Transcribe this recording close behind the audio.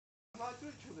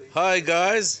Hi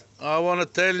guys, I want to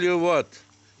tell you what.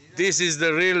 This is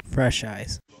the real Fresh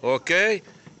eyes. okay?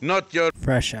 Not your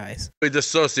Fresh eyes. with the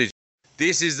sausage.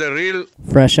 This is the real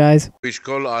Fresh eyes. which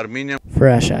call Armenian.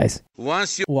 Fresh eyes.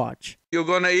 Once Watch. you're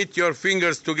gonna eat your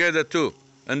fingers together too.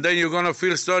 And then you're gonna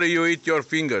feel sorry you eat your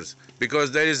fingers.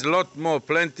 Because there is a lot more,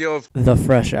 plenty of The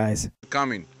fresh eyes.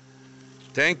 coming.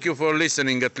 Thank you for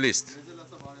listening at least.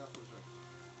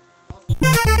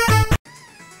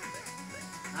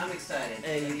 I'm excited.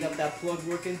 Hey, you got that plug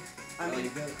working? I mean,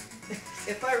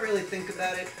 if I really think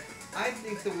about it, I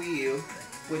think the Wii U,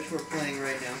 which we're playing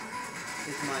right now,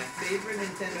 is my favorite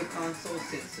Nintendo console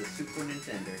since the Super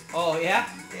Nintendo. Oh, yeah?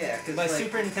 Yeah, because But like,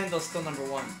 Super Nintendo's still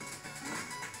 #1.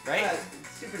 Right?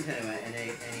 Super Nintendo and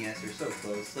NES are so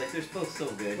close. Like, they're both so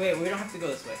good. Wait, we don't have to go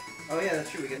this way. Oh yeah, that's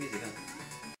true. We got music, huh?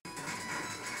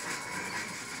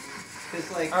 Because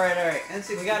like, Alright.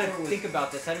 N64 We gotta was- think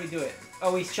about this. How do we do it?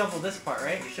 Oh, we shovel this part,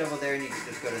 right? You shovel there and you can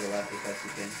just go to the left as best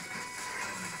you can.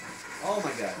 Oh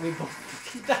my god. We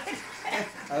both died.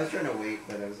 I was trying to wait,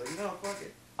 but I was like, no, fuck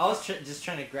it. I was just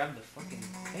trying to grab the fucking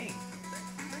thing.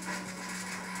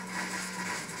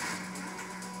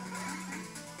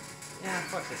 Yeah,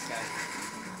 fuck this guy.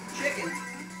 Chicken.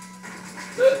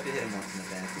 You have to hit him once in the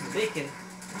back. Bacon.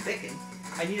 Bacon.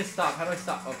 I need to stop. How do I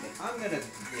stop? Okay. I'm gonna,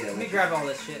 yeah. Let me grab all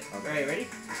this shit. Okay. Alright, ready?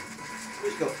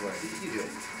 Just go for it. You do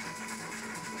it.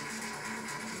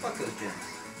 Fuck those gems.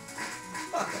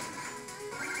 Fuck them.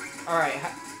 Alright.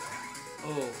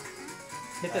 Oh.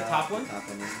 Hit the top one? Top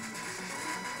one, yeah.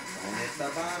 Don't hit the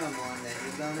bottom one, then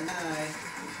you're gonna die.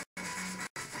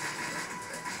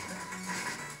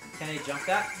 Can I jump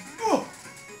that? Oh!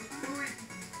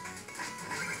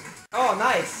 Oh,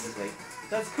 nice! This way.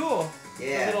 That's cool.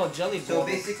 Yeah. A little jelly So ball.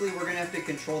 basically, we're gonna have to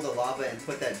control the lava and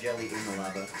put that jelly in the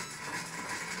lava.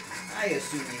 I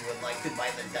assume you would like to buy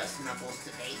the Dust Knuckles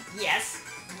today. Yes!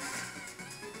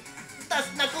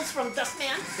 Dust Knuckles from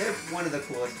Dustman! They're one of the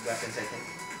coolest weapons, I think.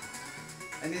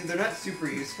 I mean, they're not super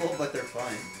useful, but they're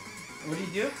fun. What do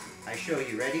you do? I show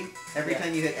you. Ready? Every Yeah.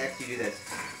 time you hit X, you do this.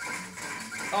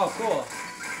 Oh, cool.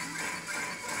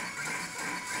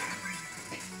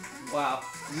 Wow.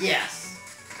 Yes!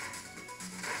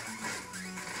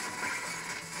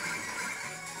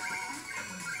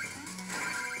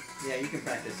 Yeah, you can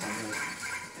practice on those.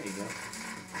 There you go.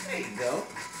 There you go.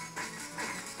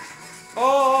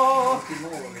 Oh! Monkey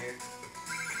mole over here.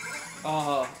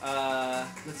 Oh,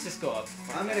 let's just go up.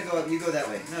 Fuck I'm that. gonna go up. You go that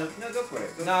way. No, go for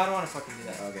it. Go. No, I don't want to fucking do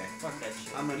that. Okay. Fuck that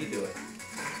shit. I'm gonna You do it.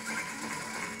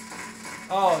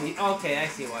 Oh, okay, I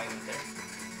see why I went there.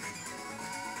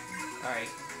 Alright.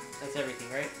 That's everything,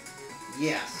 right?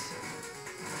 Yes.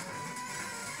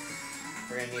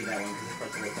 We're gonna need that one because this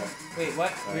part's a little tough. Wait,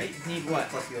 what? Alright. We need I'm gonna what?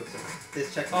 Fuck you up some.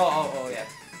 This check. Oh, yeah.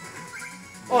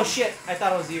 Oh shit! I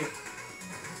thought it was you.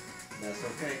 That's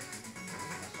okay.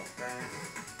 That's okay.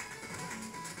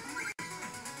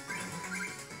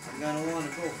 I'm gonna wanna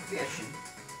go fishing.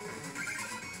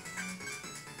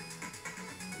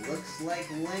 Looks like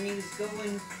Lenny's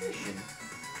going fishing.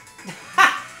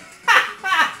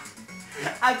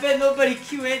 I bet nobody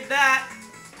QA'd that.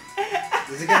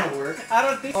 Is it gonna work? I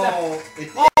don't think so. Oh, it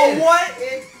did! Oh, what?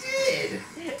 It did!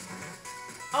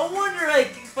 I wonder, like,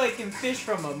 if I can fish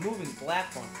from a moving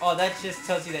platform. Oh, that just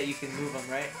tells you that you can move them,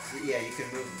 right? Yeah, you can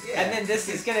move. Yeah. And then this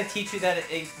is gonna teach you that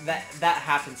that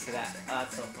happens to that. Oh,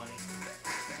 that's so funny.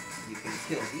 You can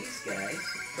kill these guys.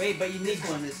 Wait, but you need This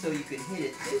one is so you can hit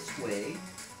it this way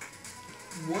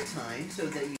more times so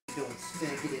that you don't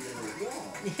smack it into the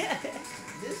wall. Yeah.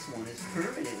 This one is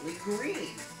permanently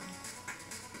green.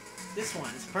 This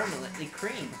one is permanently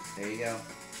cream. There you go.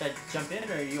 Should I jump in,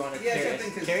 or you want to Yeah, carry jump in,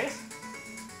 us? 'cause- Carry us?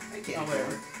 I can't. Oh,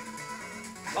 whatever. ignore.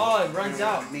 Oh, it runs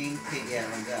out. Maintain. Yeah, it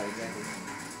runs out exactly.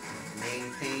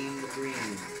 Maintain the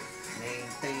green.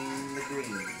 Maintain the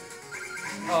green.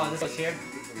 Oh, this goes here?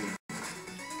 Maintain the green.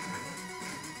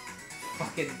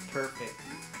 Fucking perfect.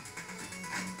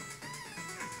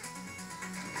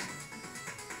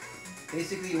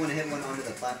 Basically, you want to hit one onto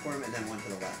the platform and then one to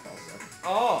the left also.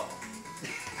 Oh.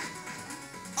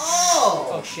 Oh!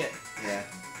 Oh shit. Yeah,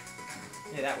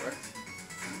 Yeah, that worked.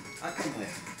 I'll come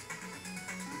with.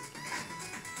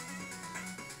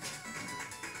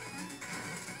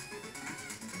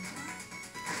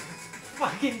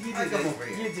 Fucking you do I'll come this. over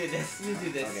here. You do this. You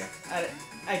do this. Okay.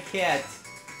 I can't.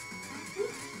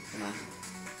 Come on.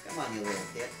 Come on, you little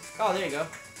kid. Oh, there you go.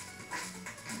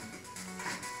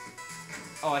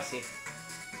 Oh, I see.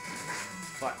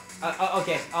 What?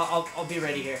 Okay. I'll be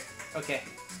ready here. Okay.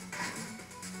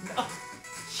 No.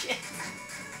 Shit.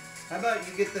 How about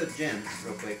you get the gems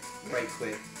real quick, right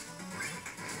quick,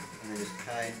 and then just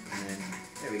hide, and then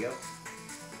there we go,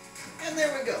 and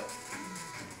there we go.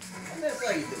 And that's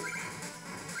how you do it.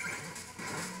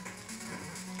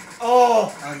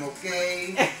 Oh! I'm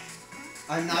okay.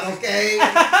 I'm not okay.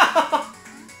 Yeah,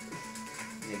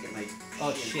 get my.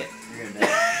 Oh shit. You're gonna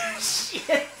die.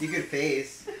 Shit! You could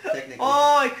phase, technically.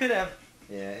 Oh, I could have.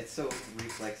 Yeah, it's so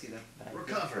reflexy though.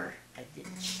 Recover. I did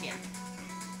shit.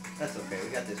 That's okay. We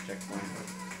got this checkpoint.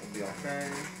 We'll be okay.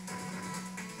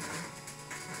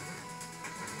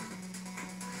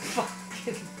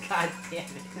 Fucking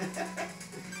goddamn it.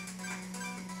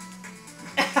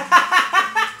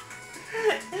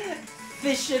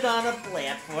 Fishing on a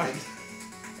platform.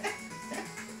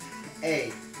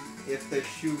 Hey, if the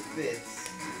shoe fits.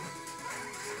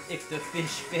 If the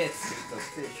fish fits. If the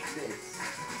fish fits.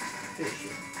 Fish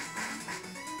it.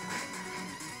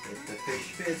 If the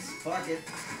fish fits, fuck it.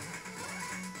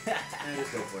 And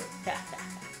just go for it.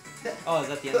 Oh, is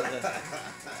that the end of this?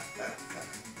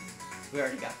 We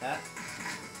already got that.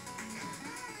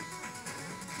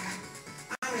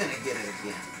 I'm gonna get it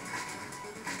again.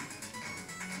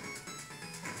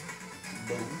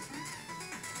 Boom.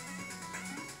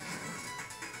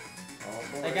 Oh,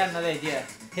 boy. I got another idea.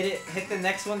 Hit the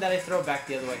next one that I throw back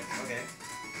the other way. Okay.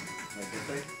 Like this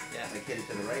way? Yeah. Like hit it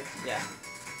to the right? Yeah.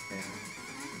 Okay.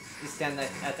 Just stand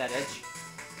at that edge.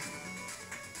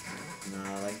 No,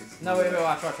 like it's... No, wait,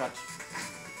 watch.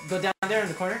 Go down there in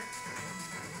the corner.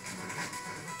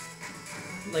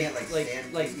 You can't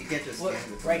stand, you can't just stand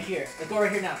with right it. here. Like, go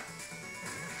right here now.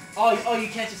 Oh, you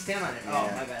can't just stand on it. Oh,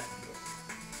 Yeah. my bad.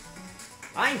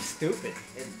 I'm stupid.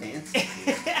 It dances.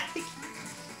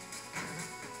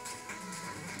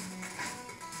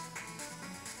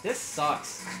 This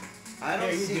sucks. I don't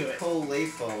Here, you see do it.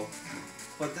 Colafo,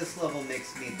 but this level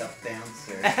makes me the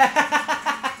bouncer.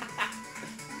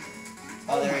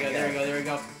 Oh, there my we go, God. there we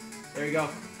go. There we go.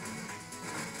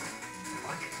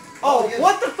 Fuck. Oh, yes.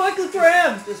 what the fuck is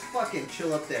Ram? Just fucking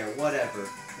chill up there. Whatever.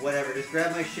 Whatever. Just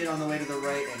grab my shit on the way to the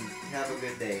right and have a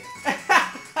good day.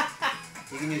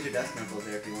 You can use your dust knuckles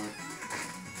there if you want.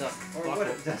 Dust Or buckle.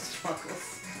 what? Dust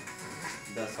knuckles.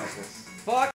 Dust knuckles.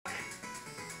 Fuck.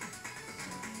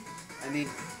 I mean,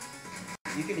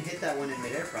 you can hit that one in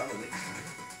midair probably.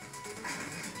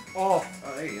 Oh.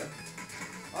 Oh, there you go.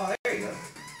 Oh, there you go.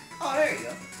 Oh, there you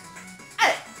go.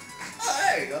 Hey. Oh,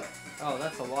 there you go. Oh,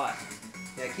 that's a lot.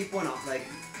 Yeah, keep one on, like,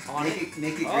 On make it? it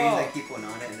green, Oh. like keep one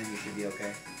on it, and then you should be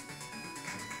okay.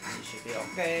 You should be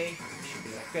okay. You should be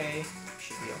okay. You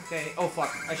should be okay. Oh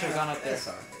fuck! I should have gone up there. That's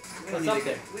alright. We What's don't up need to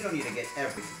there? get. We don't need to get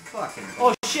every fucking.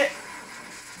 Oh shit!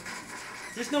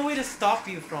 There's no way to stop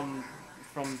you from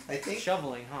I think-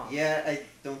 shoveling, huh? Yeah, I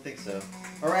don't think so.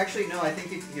 Or actually, no. I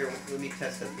think you. Here, let me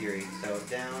test a theory. So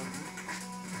down.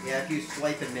 Yeah, if you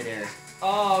swipe in midair.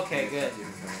 Oh, okay, good.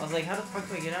 I was like, how the fuck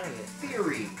do I get out of it?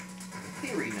 Theory.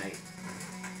 Theory night.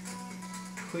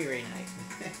 Query night.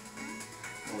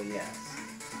 Oh yes.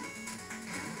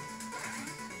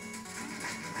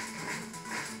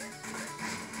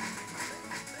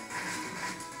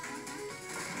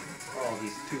 Oh,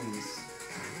 these tunes.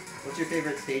 What's your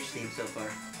favorite stage theme so far?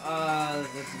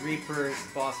 The Reaper's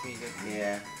boss music.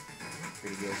 Yeah.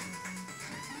 Pretty good.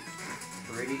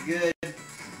 Pretty good.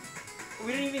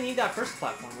 We didn't even need that first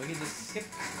platform. We could just skip.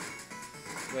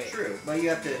 Wait. True, but you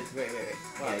have to. Wait.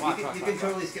 Yeah, Watch, you can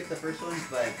totally skip the first one,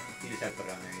 but you just have to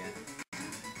put it on there, yeah.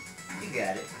 You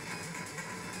got it.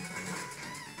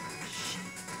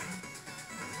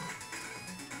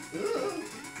 Ooh.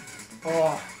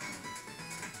 Oh.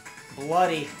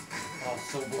 Bloody. Oh,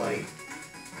 so bloody.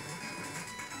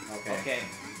 Okay. Okay.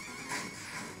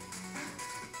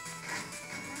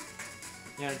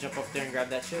 You wanna jump up there and grab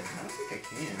that shit? I don't think I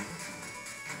can.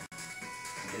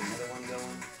 Get another one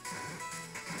going,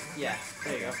 Yeah.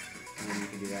 There you go. and then you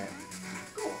can do that.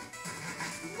 Cool.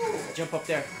 Cool. Jump up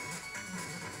there.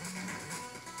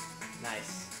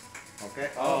 Nice. Okay.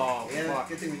 Oh, yeah. fuck.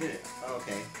 Good thing we did it. Oh,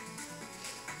 okay.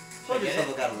 Should I Told you get this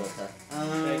level it? got a little tough.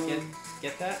 Should I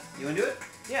get that? You wanna do it?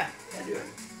 Yeah. Yeah, do it.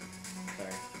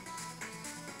 Sorry.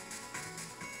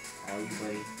 Oh, you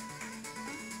buddy.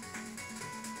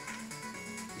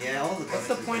 Yeah, all the What's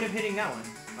the bonuses point are- of hitting that one?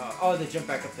 Oh, the jump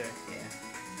back up there. Yeah.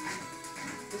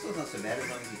 This one's not so bad as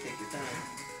long as you take your time.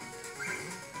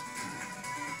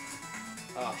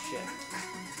 Oh shit.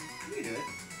 You can do it.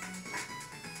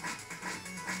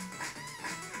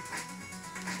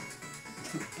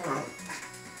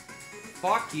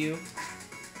 Fuck you.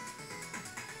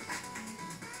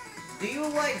 Do you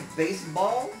like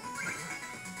baseball?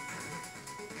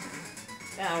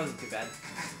 Yeah, that wasn't too bad.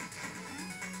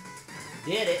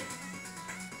 Did it.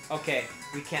 Okay,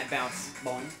 we can't bounce.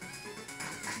 Boing.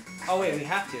 Oh wait, we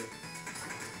have to.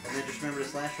 And then just remember to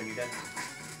slash when you're done.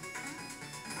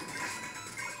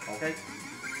 Okay.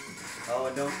 Oh,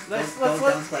 and don't down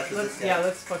slash with this guy. Yeah,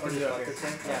 let's Or fucking just do it fuck here. this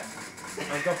guy? Yeah.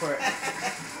 Oh, go for it.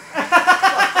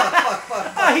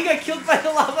 Fuck. Oh, he got killed by the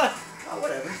lava. Oh,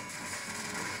 whatever.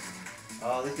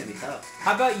 Oh, this is gonna be tough.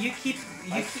 How about you keep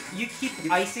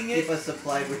icing it? Keep us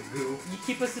supplied with goo. You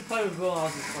keep us supplied with goo, and I'll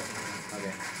just fucking.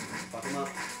 Okay. Fuck him up.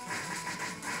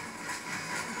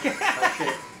 Oh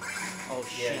shit. Oh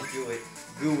shit. Yeah, do it.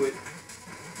 Goo it.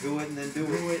 Goo it and then do it.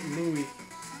 Goo it, Louie.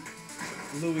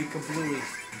 Louie kablooey.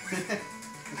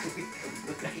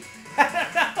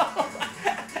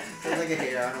 Sounds like a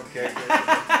Hey Arnold character.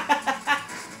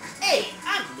 Hey,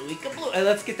 I'm Louie kablooey. Hey,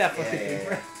 let's get that fucking thing,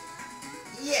 bro.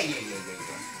 Yeah.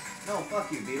 No,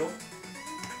 fuck you, Beetle.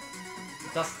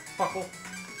 Dust fuckle.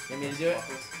 You want me to do it?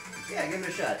 Yeah, give it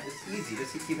a shot. It's easy.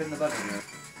 Just keep hitting the button there.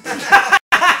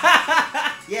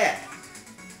 Yeah.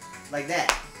 Like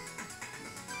that.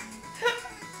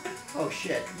 Oh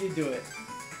shit. You do it.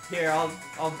 Here,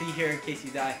 I'll be here in case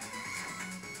you die.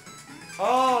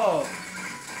 Oh!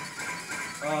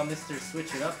 Oh, Mr.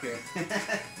 Switch it up here.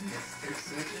 Mr.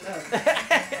 Switch it up.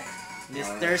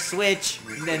 Mr. Switch.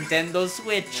 Nintendo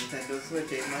Switch. Nintendo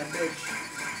Switch ain't my bitch.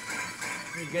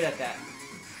 You're good at that.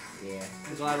 Yeah.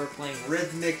 I'm glad we're playing this.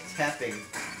 Rhythmic tapping.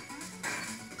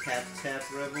 Tap tap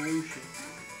revolution.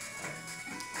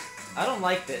 I don't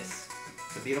like this.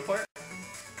 The Beetle part?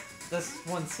 This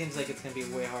one seems like it's gonna be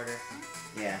way harder.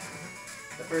 Yeah.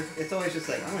 The first, it's always just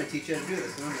like, I'm gonna teach you how to do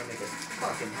this, and I'm gonna make it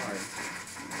fucking hard.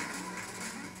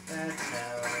 That's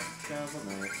how Shovel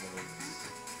Knight works.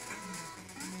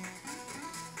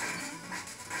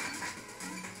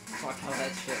 Fuck all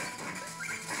that shit.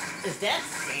 Is that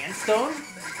sandstone?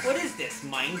 What is this,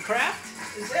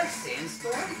 Minecraft? Is that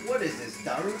Sandstorm? What is this,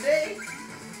 Darude?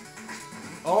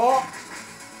 Oh!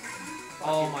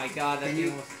 Oh my god, that Can thing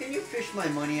you, was... can you fish my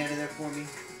money out of there for me?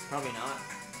 Probably not.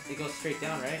 It goes straight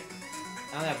down, right?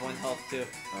 I only have one health, too.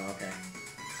 Oh, okay.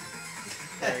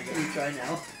 There you go. Can you try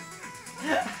now?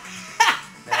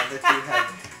 Now that you have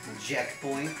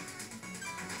checkpoint.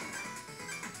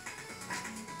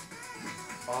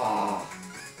 Oh.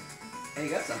 Hey, you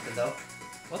got something though.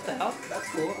 What the hell? That's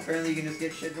cool. Apparently you can just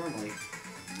get shit normally.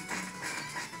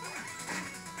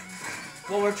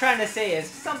 What we're trying to say is,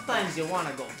 sometimes you want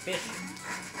to go fishing.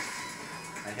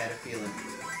 I had a feeling.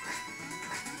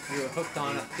 You were hooked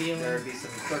on a feeling. There would be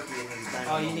some turkey in these dino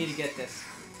Oh, you bones. need to get this.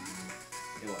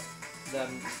 Do what? The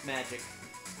magic.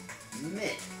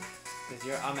 Mitt.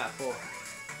 Because I'm at full.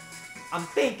 I'm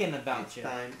thinking about It's you.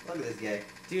 time. Look at this guy.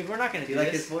 Dude, we're not gonna Do do you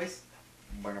like this. his voice?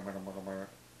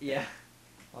 Yeah.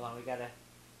 Hold on, we gotta...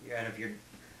 You're out of your...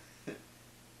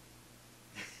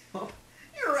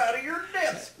 You're out of your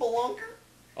depth, spelunker!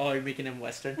 Oh, you're making him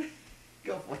Western?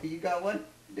 Go for it. You got one?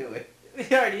 Do it.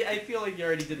 I feel like you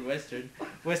already did Western.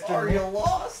 Western. Are you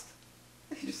lost?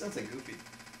 He just sounds like Goofy.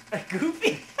 A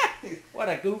goofy? What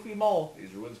a goofy mole.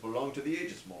 These ruins belong to the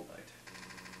Aegis Mole Knight.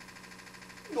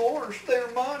 Gosh, they're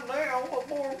mine now, but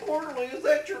more importantly, is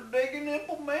that your digging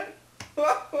implement?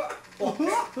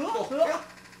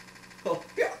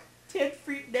 10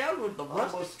 feet down with the I'm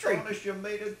rusty trinket. astonished you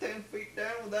made it 10 feet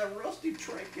down with that rusty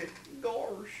trinket.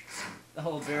 Gosh.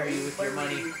 I'll bury you with your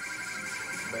money.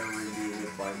 Bury you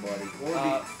with my money.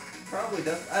 Or probably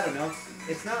does. I don't know.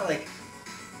 It's not like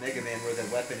Mega Man where the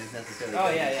weapon is necessarily. Oh,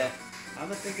 better. yeah. I'm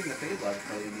not thinking the phase lock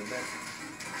probably the best.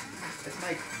 It's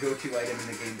my go-to item in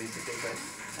the game basically, but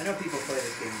I know people play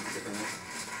this game differently.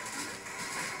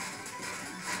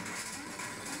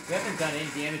 We haven't done any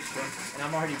damage to him, and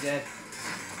I'm already dead.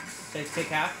 Should I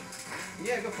take half?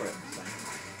 Yeah, go for it. It's fine.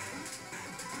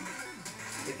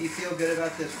 If you feel good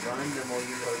about this run, then we'll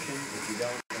use Ocean. If you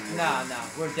don't, then we'll No,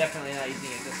 we're definitely not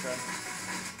using it this run.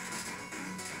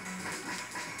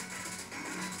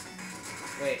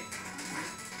 Wait.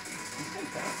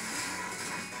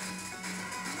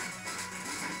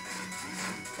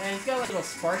 Man, he's got like little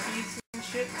sparkies and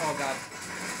shit. Oh god.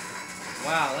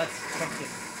 Wow, that's fucking...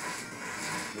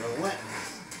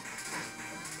 Relentless.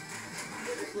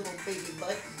 This little baby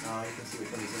butt. Oh, you can see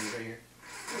which one he's in right here.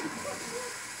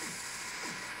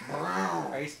 Wow.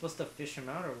 Are you supposed to fish him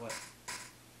out or what?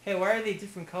 Hey, why are they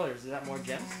different colors? Is that more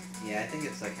gems? Yeah, I think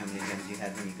it's like how many gems you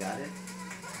had when you got it.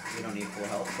 You don't need full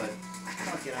health, but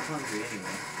fuck it, I'm hungry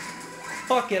anyway.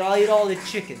 Fuck it, I'll eat all the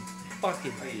chicken. Fuck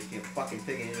it. Oh, you just can't fucking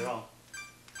pig in it at all.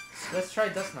 Let's try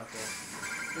Dust Knuckle.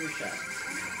 Give it a shot.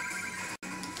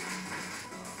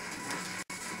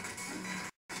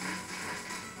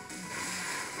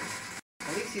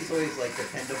 At least he's always like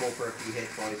dependable for a few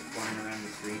hits while he's flying around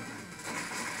the screen.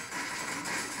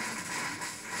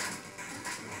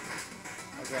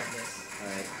 I'll grab this.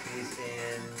 Alright, he's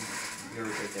in your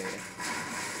research area.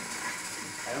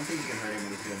 I don't think you can hurt him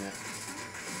when he's doing that.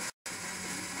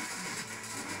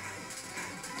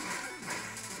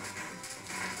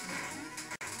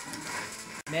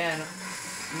 Man,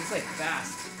 he's like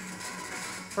fast.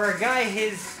 For a guy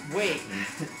his weight,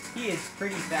 he is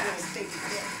pretty fast.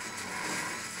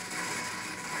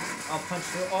 I'll punch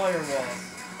through all your walls.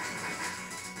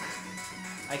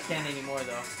 I can't anymore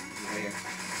though. Right here.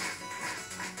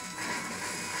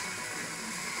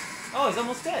 Oh, he's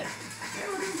almost dead. Yeah,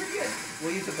 we're doing pretty good.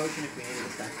 We'll use a potion if we need it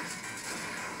this time.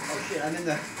 Oh shit, I'm in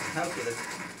the house with it.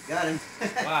 Got him.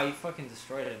 Wow, you fucking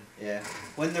destroyed him. Yeah.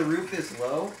 When the roof is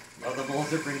low, oh, the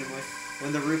moles are bringing him away.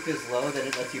 When the roof is low, then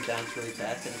it lets you bounce really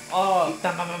fast. And Oh,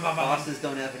 bosses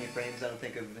don't have any frames, I don't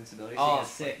think, of invincibility. So Oh, you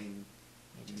just sick.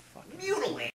 fucking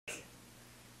mutilate.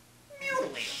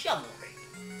 Mutilate. Shovel.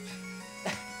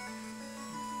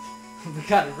 We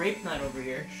got a rape knight over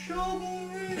here.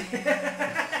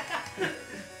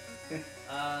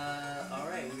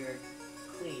 Alright, we are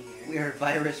clean here. We are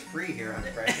virus free here on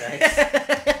Fresh Ice.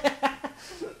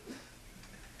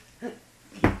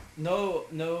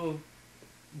 No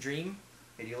dream.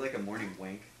 Hey, do you like a morning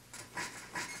wank?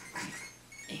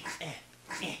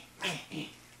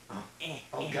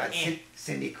 Oh god,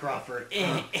 Cindy Crawford.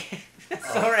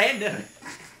 So random.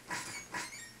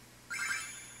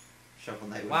 Shovel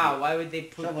Knight. Wow, why would they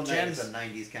put Shovel Knight gems? is a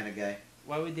 90s kind of guy.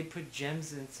 Why would they put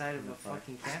gems inside of a Fuck.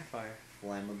 fucking campfire?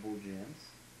 Flammable gems.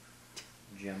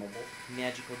 Gemmable.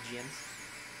 Magical gems.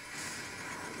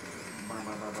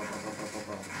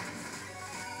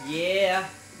 Yeah.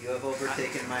 You have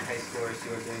overtaken my high scores.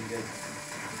 You are doing good.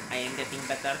 I am getting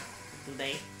better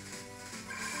today.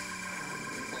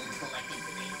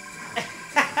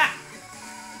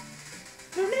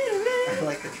 I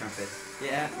like the trumpet.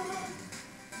 Yeah.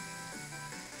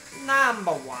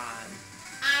 Number one.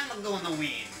 I'm gonna win.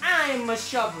 I'm a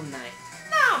shovel knight.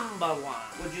 Number one.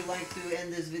 Would you like to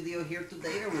end this video here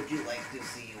today, or would you like to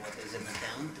see what is in the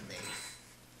town today?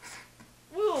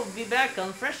 We'll be back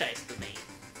on Fresh Ice today.